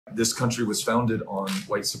This country was founded on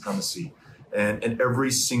white supremacy, and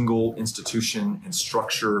every single institution and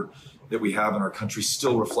structure that we have in our country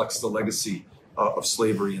still reflects the legacy of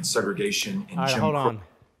slavery and segregation and Jim Crow. Hold on.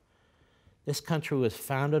 This country was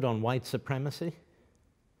founded on white supremacy?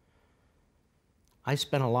 I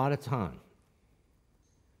spent a lot of time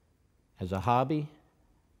as a hobby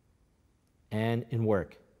and in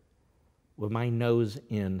work with my nose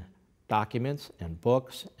in documents and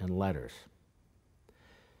books and letters.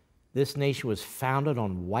 This nation was founded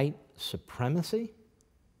on white supremacy?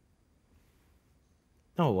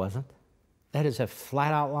 No, it wasn't. That is a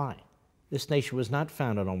flat-out lie. This nation was not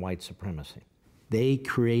founded on white supremacy. They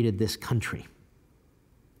created this country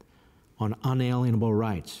on unalienable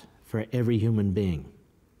rights for every human being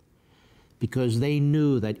because they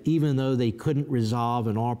knew that even though they couldn't resolve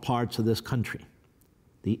in all parts of this country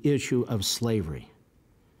the issue of slavery,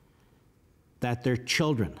 that their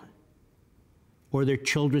children or their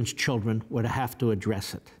children's children would have to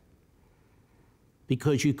address it.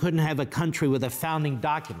 Because you couldn't have a country with a founding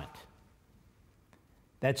document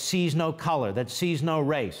that sees no color, that sees no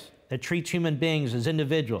race, that treats human beings as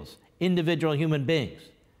individuals, individual human beings,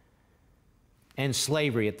 and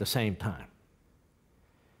slavery at the same time.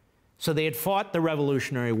 So they had fought the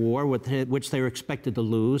Revolutionary War, which they were expected to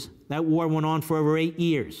lose. That war went on for over 8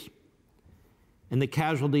 years. And the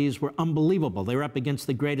casualties were unbelievable. They were up against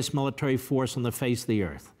the greatest military force on the face of the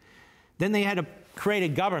earth. Then they had to create a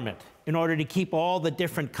government in order to keep all the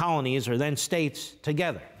different colonies, or then states,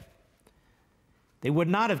 together. They would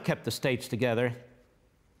not have kept the states together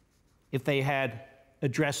if they had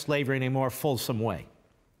addressed slavery in a more fulsome way.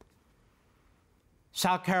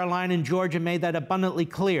 South Carolina and Georgia made that abundantly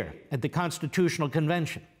clear at the Constitutional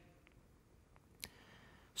Convention.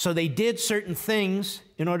 So they did certain things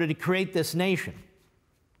in order to create this nation,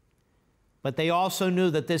 but they also knew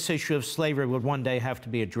that this issue of slavery would one day have to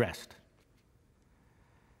be addressed.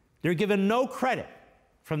 They're given no credit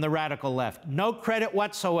from the radical left, no credit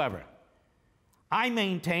whatsoever. I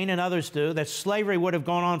maintain, and others do, that slavery would have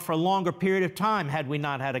gone on for a longer period of time had we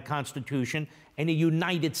not had a Constitution and a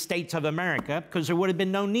United States of America, because there would have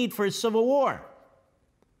been no need for a civil war.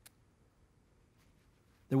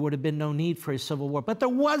 There would have been no need for a civil war, but there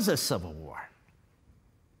was a civil war.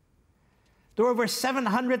 There were over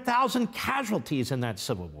 700,000 casualties in that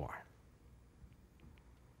civil war.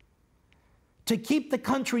 To keep the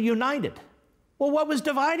country united. Well, what was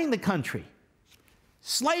dividing the country?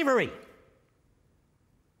 Slavery.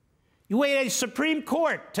 You had a Supreme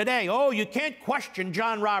Court today. Oh, you can't question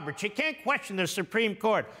John Roberts. You can't question the Supreme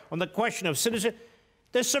Court on the question of citizenship.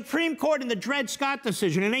 The Supreme Court in the Dred Scott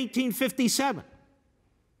decision in 1857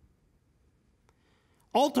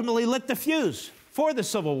 ultimately lit the fuse for the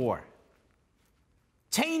Civil War.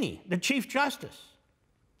 Taney, the Chief Justice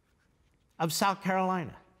of South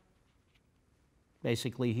Carolina,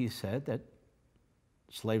 basically he said that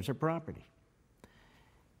slaves are property,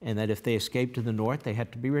 and that if they escaped to the North, they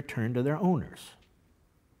had to be returned to their owners.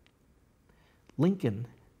 Lincoln,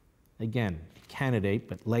 again, candidate,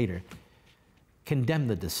 but later, condemned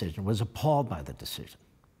the decision, was appalled by the decision,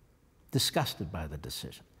 disgusted by the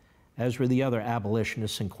decision, as were the other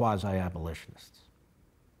abolitionists and quasi-abolitionists.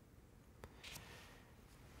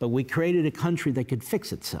 But we created a country that could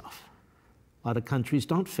fix itself. A lot of countries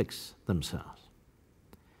don't fix themselves.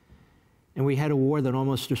 And we had a war that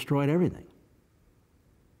almost destroyed everything.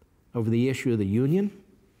 Over the issue of the Union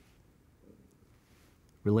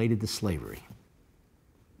related to slavery.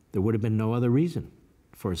 There would have been no other reason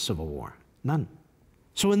for a civil war. None.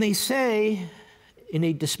 So when they say, in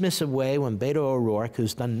a dismissive way, when Beto O'Rourke,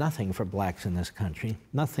 who's done nothing for blacks in this country,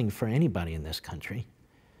 nothing for anybody in this country,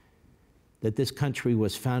 that this country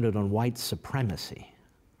was founded on white supremacy,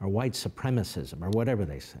 or white supremacism, or whatever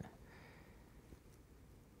they say,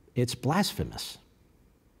 it's blasphemous.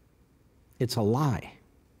 It's a lie.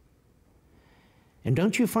 And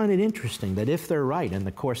don't you find it interesting that if they're right, and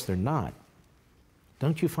of course they're not,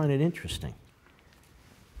 don't you find it interesting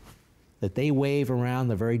that they wave around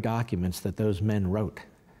the very documents that those men wrote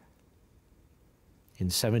in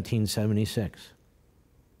 1776?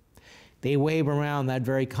 They wave around that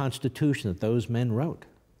very Constitution that those men wrote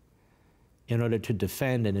in order to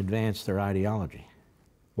defend and advance their ideology.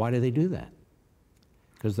 Why do they do that?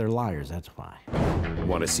 Because they're liars, that's why.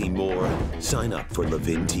 Want to see more? Sign up for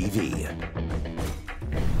LevinTV.